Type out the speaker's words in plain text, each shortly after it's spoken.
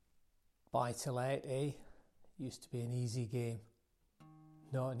Buy to let, eh? Used to be an easy game.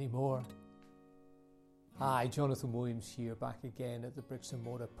 Not anymore. Hi, Jonathan Williams here, back again at the Bricks and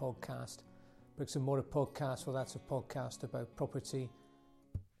Mortar Podcast. Bricks and Mortar Podcast, well, that's a podcast about property.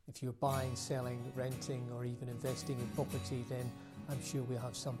 If you're buying, selling, renting, or even investing in property, then I'm sure we'll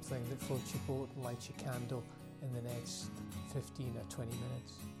have something that floats your boat and lights your candle in the next 15 or 20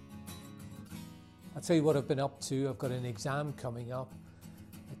 minutes. I'll tell you what I've been up to. I've got an exam coming up.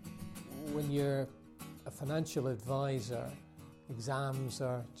 When you're a financial advisor, exams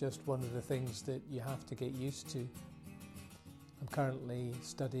are just one of the things that you have to get used to. I'm currently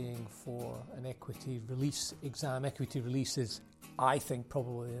studying for an equity release exam. Equity releases, I think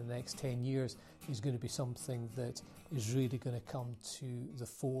probably in the next 10 years, is going to be something that is really going to come to the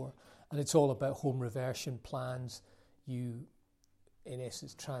fore. And it's all about home reversion plans. You, in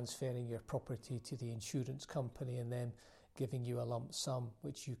essence, transferring your property to the insurance company and then giving you a lump sum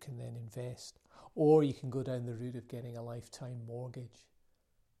which you can then invest. Or you can go down the route of getting a lifetime mortgage.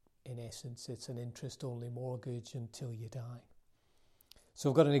 In essence, it's an interest-only mortgage until you die. So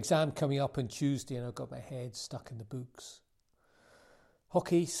I've got an exam coming up on Tuesday and I've got my head stuck in the books.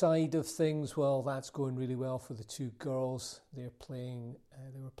 Hockey side of things, well, that's going really well for the two girls. They were playing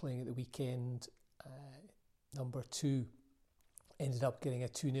at the weekend. Number 2 ended up getting a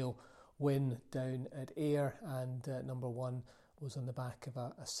 2-0 win down at Ayr, and number 1 was on the back of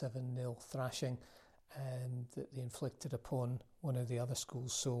a 7-0 thrashing that they inflicted upon one of the other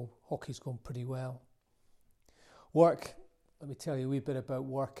schools. So hockey's going pretty well. Work, let me tell you a wee bit about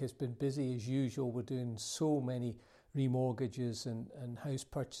work. Has been busy as usual. We're doing so many remortgages and house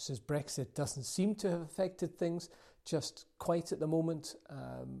purchases. Brexit doesn't seem to have affected things just quite at the moment.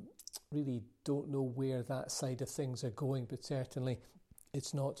 Really don't know where that side of things are going, but certainly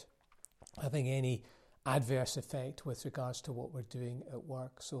it's not having any adverse effect with regards to what we're doing at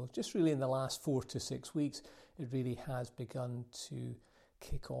work. So just really in the last 4 to 6 weeks, it really has begun to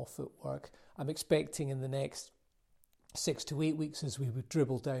kick off at work. I'm expecting in the next 6 to 8 weeks, as we would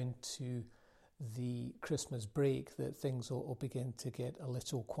dribble down to the Christmas break, that things will begin to get a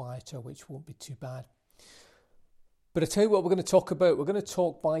little quieter, which won't be too bad. But I tell you what we're going to talk about. We're going to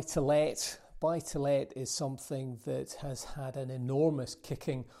talk buy-to-let. Buy-to-let is something that has had an enormous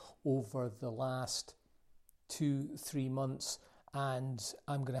kicking over the last 2-3 months, and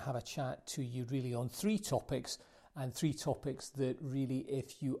I'm going to have a chat to you really on 3 topics, and 3 topics that really,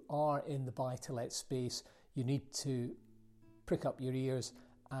 if you are in the buy-to-let space, you need to prick up your ears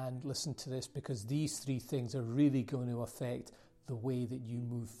and listen to this, because these 3 things are really going to affect the way that you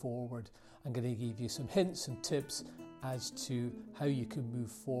move forward. I'm going to give you some hints and tips as to how you can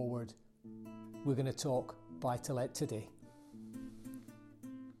move forward. We're going to talk buy-to-let today.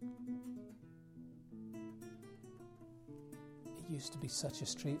 It used to be such a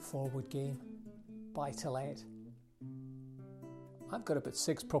straightforward game. Buy-to-let. I've got about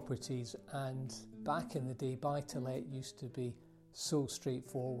 6 properties, and back in the day, buy-to-let used to be so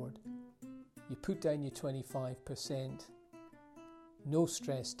straightforward. You put down your 25%, no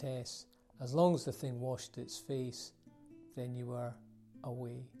stress tests. As long as the thing washed its face, then you were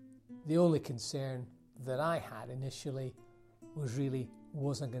away. The only concern that I had initially was really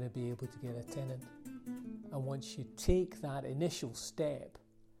wasn't going to be able to get a tenant. And once you take that initial step,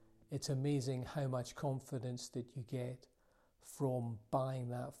 it's amazing how much confidence that you get from buying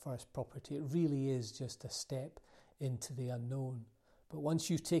that first property. It really is just a step into the unknown. But once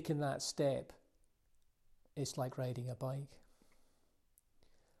you've taken that step, it's like riding a bike.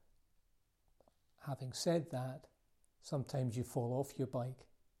 Having said that, sometimes you fall off your bike.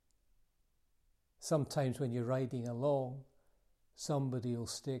 Sometimes when you're riding along, somebody will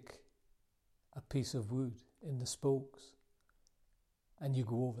stick a piece of wood in the spokes and you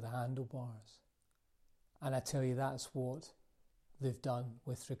go over the handlebars. And I tell you, that's what they've done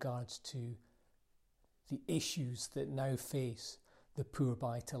with regards to the issues that now face the poor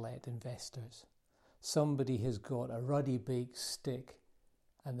buy-to-let investors. Somebody has got a ruddy baked stick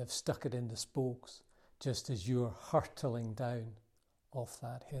and they've stuck it in the spokes just as you're hurtling down off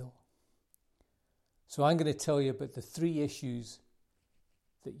that hill. So I'm going to tell you about the 3 issues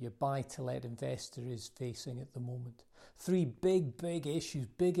that your buy-to-let investor is facing at the moment. 3 big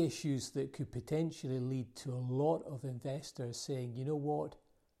issues that could potentially lead to a lot of investors saying, you know what,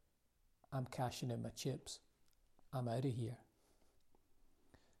 I'm cashing in my chips. I'm out of here.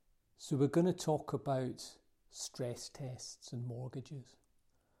 So we're going to talk about stress tests and mortgages.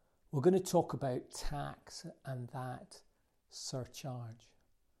 We're going to talk about tax and that surcharge.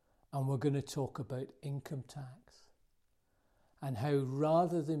 And we're going to talk about income tax and how,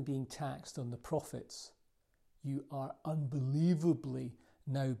 rather than being taxed on the profits, you are unbelievably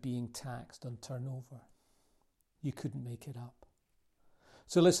now being taxed on turnover. You couldn't make it up.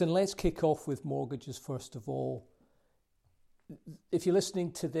 So listen, let's kick off with mortgages first of all. If you're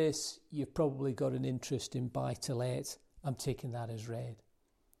listening to this, you've probably got an interest in buy-to-let. I'm taking that as read.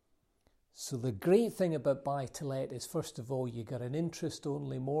 So the great thing about buy-to-let is, first of all, you got an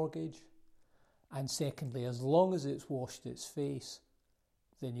interest-only mortgage. And secondly, as long as it's washed its face,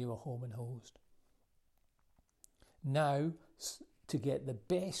 then you are home and hosed. Now, to get the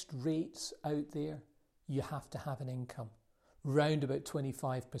best rates out there, you have to have an income. Round about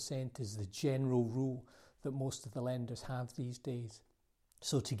 25% is the general rule that most of the lenders have these days.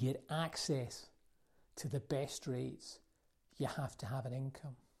 So to get access to the best rates, you have to have an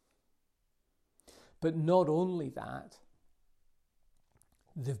income. But not only that,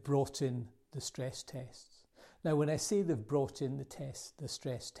 they've brought in the stress tests. Now, when I say they've brought in the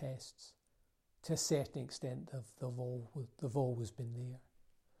stress tests, to a certain extent, they've always been there.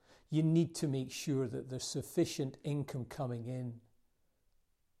 You need to make sure that there's sufficient income coming in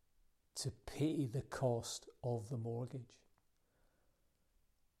to pay the cost of the mortgage.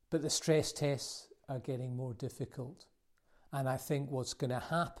 But the stress tests are getting more difficult. And I think what's going to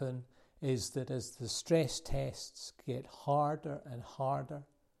happen is that as the stress tests get harder and harder,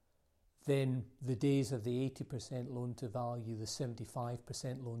 then the days of the 80% loan to value, the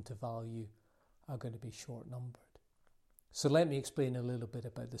 75% loan to value are going to be short numbered. So let me explain a little bit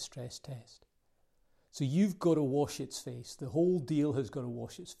about the stress test. So you've got to wash its face. The whole deal has got to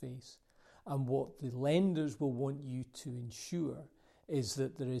wash its face. And what the lenders will want you to ensure is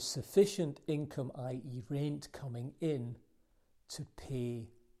that there is sufficient income, i.e. rent, coming in to pay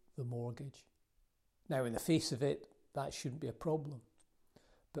the mortgage. Now, in the face of it, that shouldn't be a problem.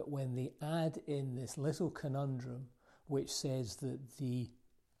 But when they add in this little conundrum, which says that the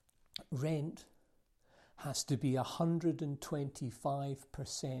rent has to be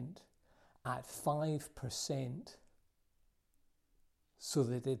 125% at 5%, so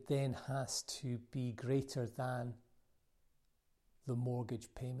that it then has to be greater than the mortgage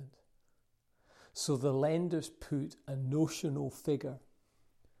payment. So the lenders put a notional figure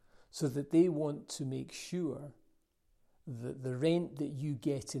so that they want to make sure that the rent that you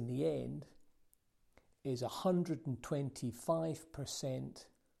get in the end is 125%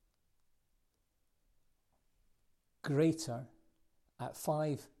 greater at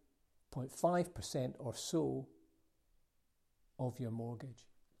 5.5% or so of your mortgage.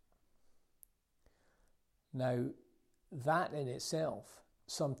 Now, that in itself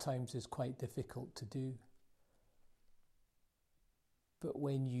sometimes is quite difficult to do. But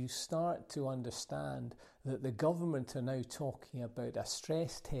when you start to understand that the government are now talking about a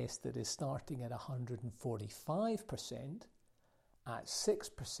stress test that is starting at 145% at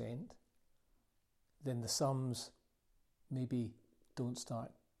 6%, then the sums maybe don't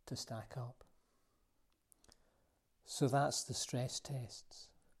start to stack up. So that's the stress tests.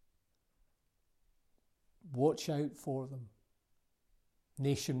 Watch out for them.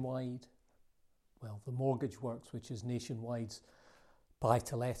 Nationwide, well, the Mortgage Works, which is Nationwide's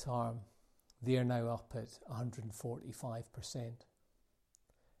buy-to-let arm, they're now up at 145%.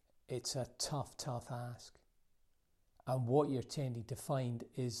 It's a tough ask. And what you're tending to find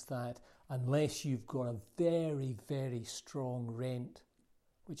is that unless you've got a very, very strong rent,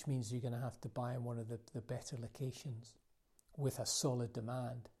 which means you're going to have to buy in one of the better locations with a solid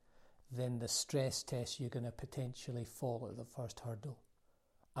demand, then the stress test you're going to potentially fall at the first hurdle,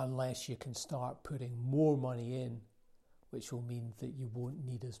 unless you can start putting more money in, which will mean that you won't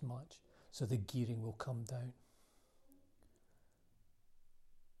need as much, so the gearing will come down.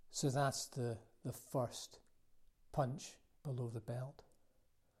 So that's the first punch below the belt.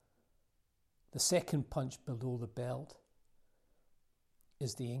 The second punch below the belt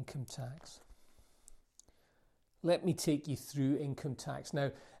is the income tax. Let me take you through income tax.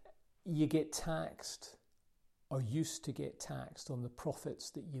 Now, you get taxed, or used to get taxed, on the profits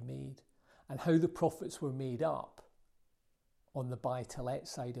that you made. And how the profits were made up on the buy-to-let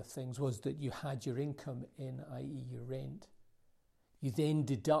side of things was that you had your income in, i.e. your rent. You then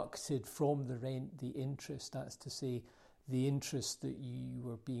deducted from the rent the interest, that's to say, the interest that you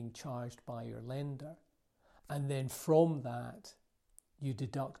were being charged by your lender. And then from that, you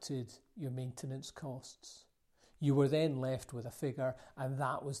deducted your maintenance costs. You were then left with a figure, and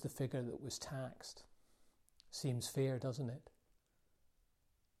that was the figure that was taxed. Seems fair, doesn't it?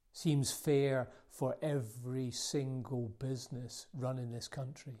 Seems fair for every single business run in this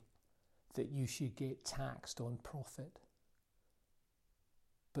country that you should get taxed on profit,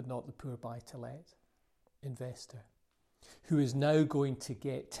 but not the poor buy-to-let investor, who is now going to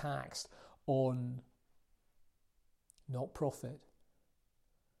get taxed on not profit,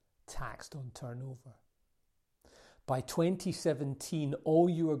 taxed on turnover. By 2017, all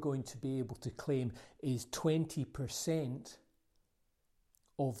you are going to be able to claim is 20%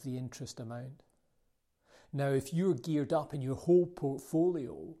 of the interest amount. Now, if you're geared up and your whole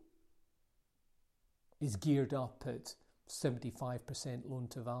portfolio is geared up at 75% loan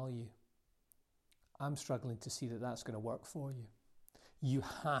to value, I'm struggling to see that that's going to work for you. You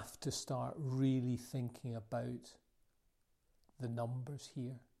have to start really thinking about the numbers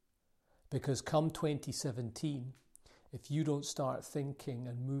here. Because come 2017, if you don't start thinking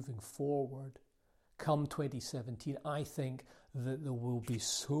and moving forward, come 2017, I think that there will be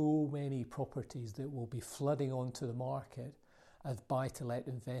so many properties that will be flooding onto the market as buy-to-let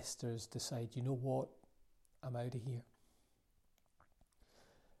investors decide, you know what, I'm out of here.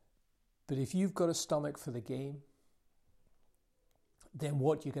 But if you've got a stomach for the game, then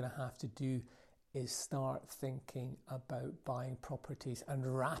what you're going to have to do is start thinking about buying properties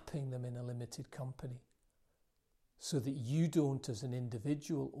and wrapping them in a limited company so that you don't as an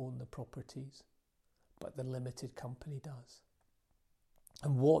individual own the properties, but the limited company does.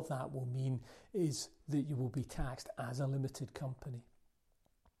 And what that will mean is that you will be taxed as a limited company.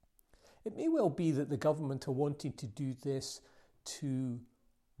 It may well be that the government are wanting to do this to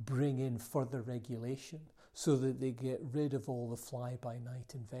bring in further regulation so that they get rid of all the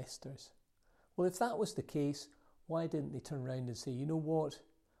fly-by-night investors. Well, if that was the case, why didn't they turn around and say, you know what,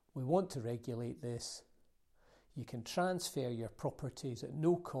 we want to regulate this. You can transfer your properties at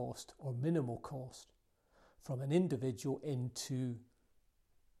no cost or minimal cost from an individual into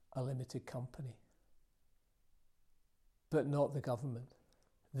a limited company. But not the government.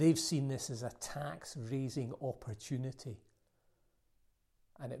 They've seen this as a tax-raising opportunity.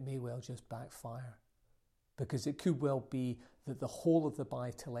 And it may well just backfire. Because it could well be that the whole of the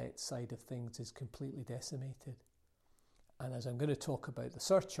buy-to-let side of things is completely decimated. And as I'm going to talk about the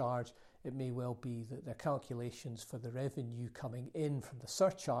surcharge, it may well be that their calculations for the revenue coming in from the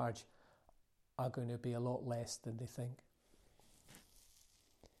surcharge are going to be a lot less than they think.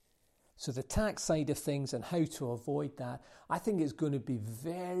 So the tax side of things and how to avoid that, I think it's going to be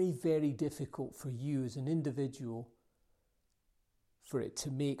very, very difficult for you as an individual for it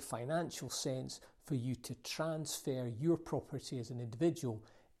to make financial sense for you to transfer your property as an individual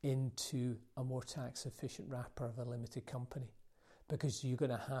into a more tax efficient wrapper of a limited company, because you're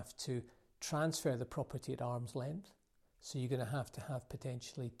going to have to transfer the property at arm's length. So you're going to have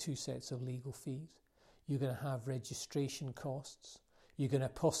potentially 2 sets of legal fees. You're going to have registration costs. You're going to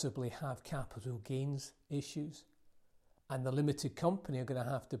possibly have capital gains issues. And the limited company are going to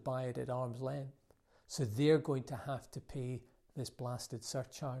have to buy it at arm's length. So they're going to have to pay this blasted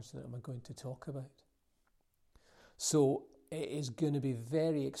surcharge that I'm going to talk about. So it is going to be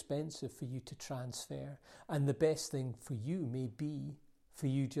very expensive for you to transfer. And the best thing for you may be for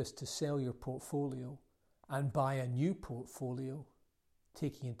you just to sell your portfolio and buy a new portfolio,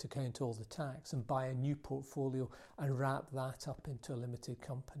 taking into account all the tax, and buy a new portfolio and wrap that up into a limited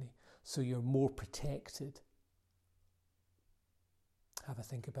company so you're more protected. Have a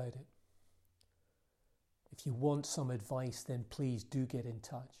think about it. If you want some advice, then please do get in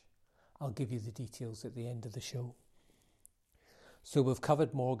touch. I'll give you the details at the end of the show. So we've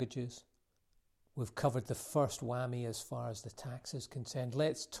covered mortgages. We've covered the first whammy as far as the tax is concerned.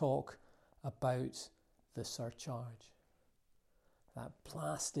 Let's talk about the surcharge. That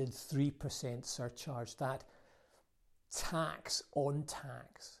blasted 3% surcharge, that tax on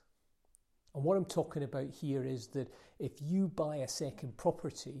tax. And what I'm talking about here is that if you buy a second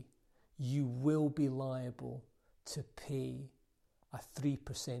property, you will be liable to pay a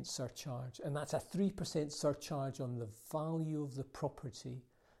 3% surcharge. And that's a 3% surcharge on the value of the property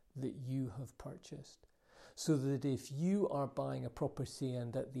that you have purchased. So that if you are buying a property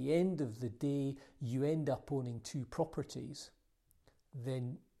and at the end of the day you end up owning 2 properties,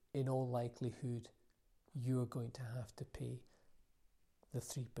 then in all likelihood you're going to have to pay the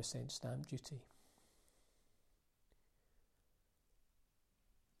 3% stamp duty.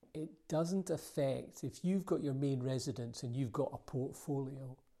 It doesn't affect, if you've got your main residence and you've got a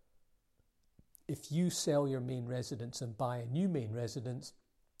portfolio, if you sell your main residence and buy a new main residence,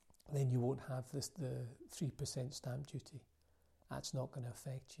 then you won't have the 3% stamp duty. That's not going to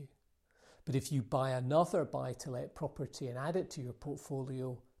affect you. But if you buy another buy-to-let property and add it to your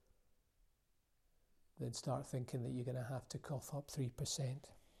portfolio, then start thinking that you're going to have to cough up 3%.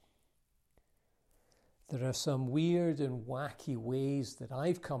 There are some weird and wacky ways that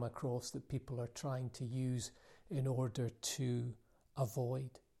I've come across that people are trying to use in order to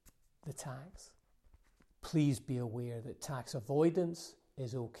avoid the tax. Please be aware that tax avoidance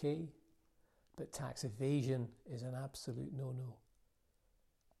is okay, but tax evasion is an absolute no-no.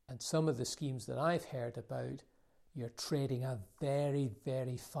 And some of the schemes that I've heard about, you're treading a very,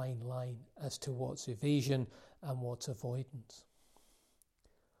 very fine line as to what's evasion and what's avoidance.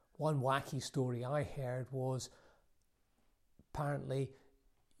 One wacky story I heard was apparently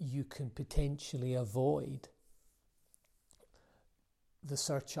you can potentially avoid the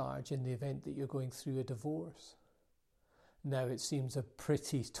surcharge in the event that you're going through a divorce. Now, it seems a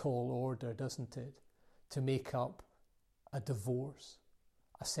pretty tall order, doesn't it, to make up a divorce,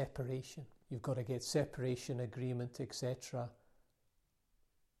 a separation. You've got to get separation agreement, etc.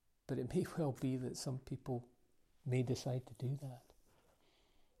 But it may well be that some people may decide to do that.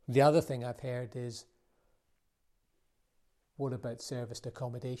 The other thing I've heard is, what about serviced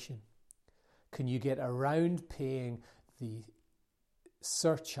accommodation? Can you get around paying the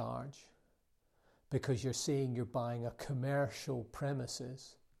surcharge because you're saying you're buying a commercial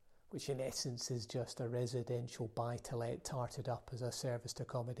premises, which in essence is just a residential buy-to-let tarted up as a serviced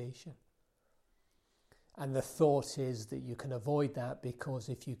accommodation? And the thought is that you can avoid that because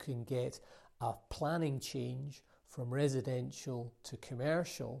if you can get a planning change from residential to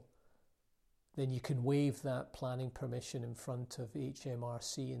commercial, then you can waive that planning permission in front of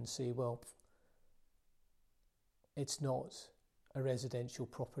HMRC and say, well, it's not a residential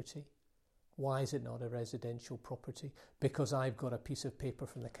property. Why is it not a residential property? Because I've got a piece of paper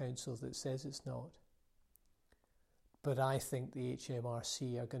from the council that says it's not. But I think the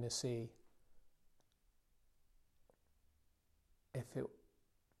HMRC are going to say, if it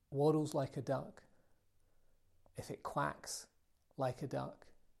waddles like a duck, if it quacks like a duck,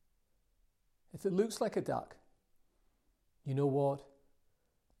 if it looks like a duck, you know what?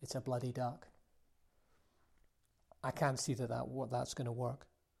 It's a bloody duck. I can't see what that's going to work.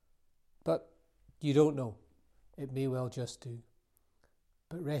 But you don't know. It may well just do.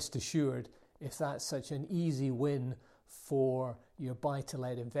 But rest assured, if that's such an easy win for your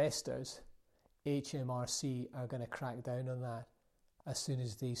buy-to-let investors, HMRC are going to crack down on that as soon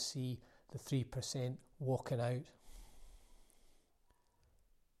as they see the 3% walking out.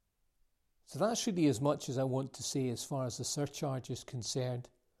 So that's really as much as I want to say as far as the surcharge is concerned.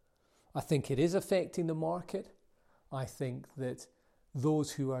 I think it is affecting the market. I think that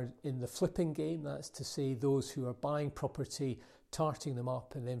those who are in the flipping game, that's to say those who are buying property, tarting them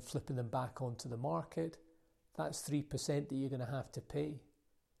up and then flipping them back onto the market, that's 3% that you're going to have to pay.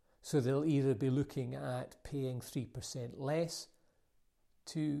 So they'll either be looking at paying 3% less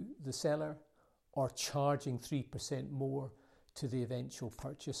to the seller or charging 3% more to the eventual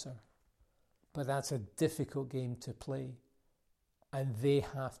purchaser. But that's a difficult game to play, and they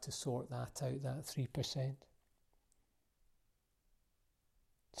have to sort that out, that 3%.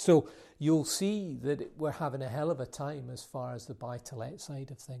 So you'll see that we're having a hell of a time as far as the buy-to-let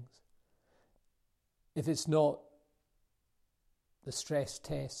side of things. If it's not the stress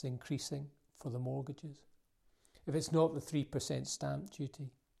tests increasing for the mortgages, if it's not the 3% stamp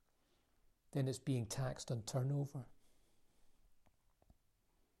duty, then it's being taxed on turnover.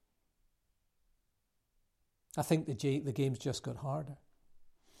 I think the game's just got harder.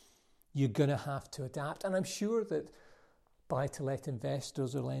 You're going to have to adapt, and I'm sure that buy-to-let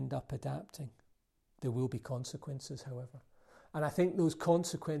investors will end up adapting. There will be consequences, however. And I think those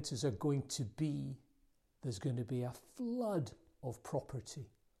consequences are going to be, there's going to be a flood of property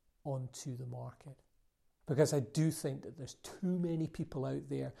onto the market. Because I do think that there's too many people out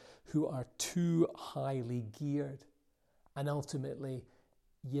there who are too highly geared. And ultimately,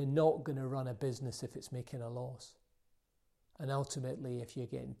 you're not going to run a business if it's making a loss. And ultimately, if you're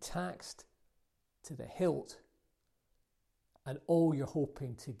getting taxed to the hilt, and all you're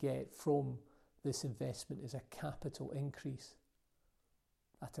hoping to get from this investment is a capital increase,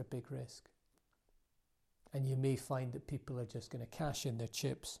 that's a big risk. And you may find that people are just going to cash in their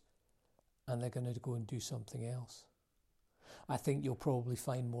chips and they're going to go and do something else. I think you'll probably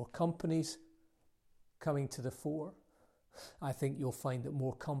find more companies coming to the fore. I think you'll find that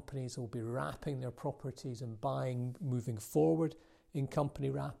more companies will be wrapping their properties and buying, moving forward in company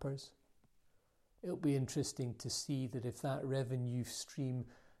wrappers. It'll be interesting to see that if that revenue stream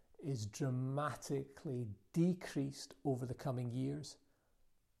is dramatically decreased over the coming years,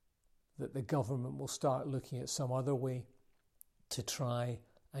 that the government will start looking at some other way to try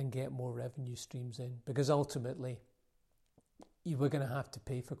and get more revenue streams in. Because ultimately, you were going to have to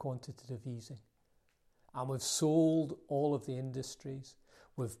pay for quantitative easing. And we've sold all of the industries.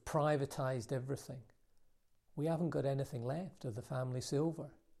 We've privatised everything. We haven't got anything left of the family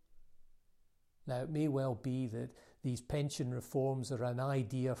silver. Now, it may well be that these pension reforms are an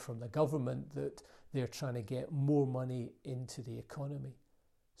idea from the government that they're trying to get more money into the economy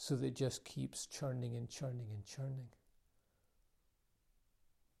so that it just keeps churning and churning and churning.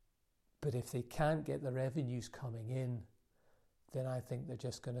 But if they can't get the revenues coming in, then I think they're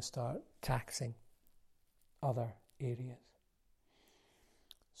just going to start taxing other areas.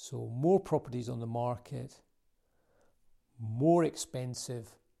 So more properties on the market, more expensive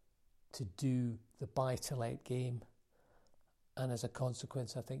to do the buy-to-let game. And as a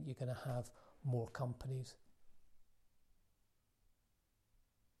consequence, I think you're going to have more companies.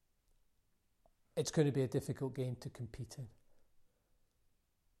 It's going to be a difficult game to compete in.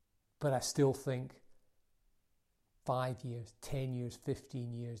 But I still think 5 years, 10 years,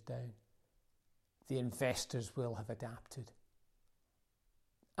 15 years down, the investors will have adapted.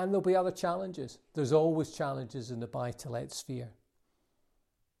 And there'll be other challenges. There's always challenges in the buy-to-let sphere.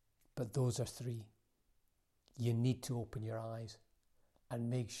 But those are 3. You need to open your eyes and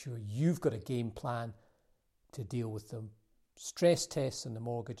make sure you've got a game plan to deal with them. Stress tests on the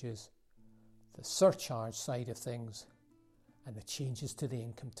mortgages, the surcharge side of things, and the changes to the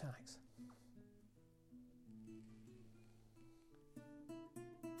income tax.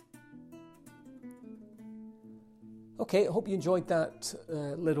 Okay, I hope you enjoyed that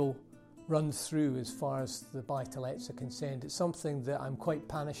little run through as far as the buy-to-lets are concerned. It's something that I'm quite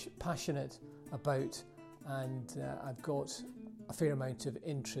passionate about, and I've got a fair amount of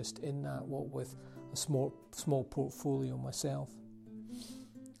interest in that, what with a small portfolio myself.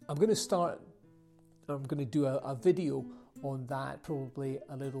 I'm going to do a video on that, probably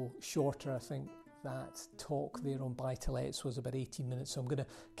a little shorter. I think that talk there on buy-to-lets was about 18 minutes, so I'm going to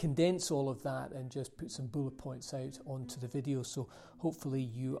condense all of that and just put some bullet points out onto the video. So hopefully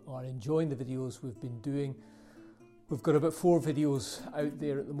you are enjoying the videos we've been doing. We've got about 4 videos out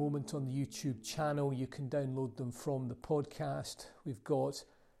there at the moment on the YouTube channel. You can download them from the podcast. We've got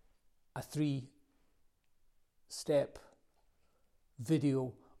a 3-step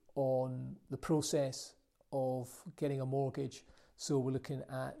video on the process of getting a mortgage. So we're looking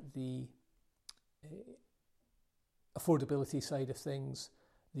at the affordability side of things,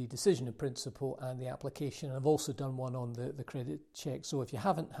 the decision in principle, and the application. And I've also done one on the credit check. So if you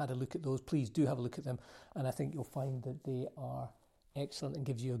haven't had a look at those, please do have a look at them. And I think you'll find that they are excellent and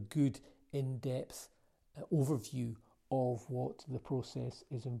gives you a good in-depth overview of what the process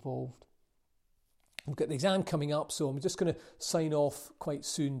is involved. We've got the exam coming up, so I'm just going to sign off quite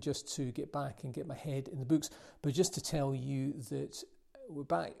soon just to get back and get my head in the books. But just to tell you that we're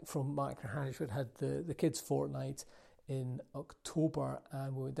back from Machrihanish. We'd had the kids' fortnight in October,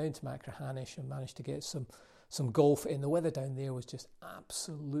 and we went down to Machrihanish and managed to get some golf in. The weather down there was just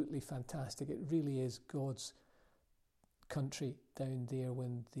absolutely fantastic. It really is God's country down there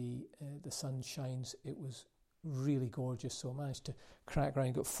when the sun shines. It was really gorgeous, so I managed to crack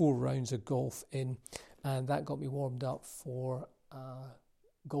around, got 4 rounds of golf in, and that got me warmed up for a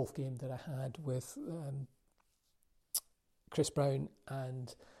golf game that I had with Chris Brown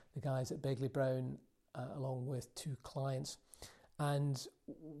and the guys at Begley Brown, along with 2 clients. And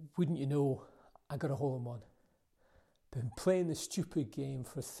wouldn't you know, I got a hole-in-one. Been playing the stupid game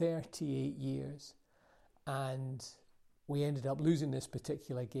for 38 years, and we ended up losing this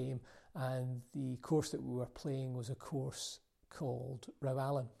particular game, and the course that we were playing was a course called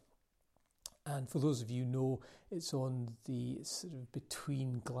Rowallan. And for those of you who know, it's on the sort of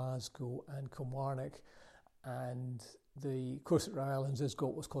between Glasgow and Kilmarnock, and the course at Rowallan has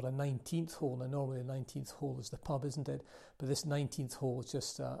got what's called a 19th hole. Now normally the 19th hole is the pub, isn't it? But this 19th hole is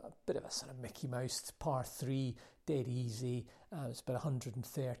just a bit of a sort of Mickey Mouse par 3, dead easy. It's about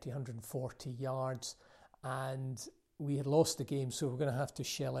 130, 140 yards, and we had lost the game, so we're going to have to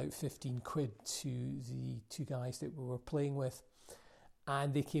shell out 15 quid to the 2 guys that we were playing with.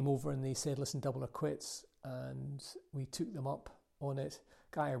 And they came over and they said, listen, double or quits, and we took them up on it.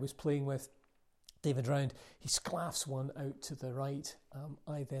 Guy I was playing with, David Round, he sclaffs one out to the right.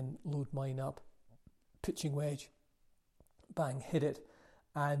 I then load mine up, pitching wedge, bang, hit it,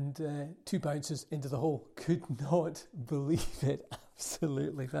 and 2 bounces into the hole. Could not believe it.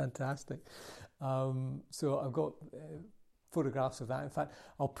 Absolutely fantastic. So I've got photographs of that. In fact,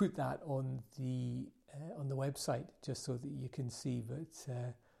 I'll put that on the website just so that you can see. But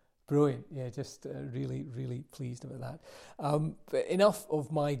brilliant, yeah, just really, really pleased about that. But enough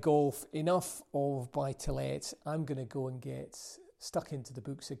of my golf, enough of buy-to-let. I'm going to go and get stuck into the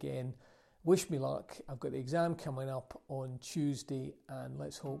books again. Wish me luck. I've got the exam coming up on Tuesday, and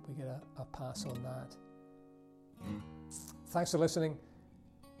let's hope we get a pass on that. Thanks for listening.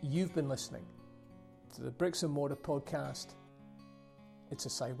 You've been listening to the Bricks and Mortar podcast. It's a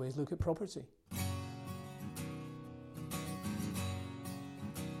sideways look at property.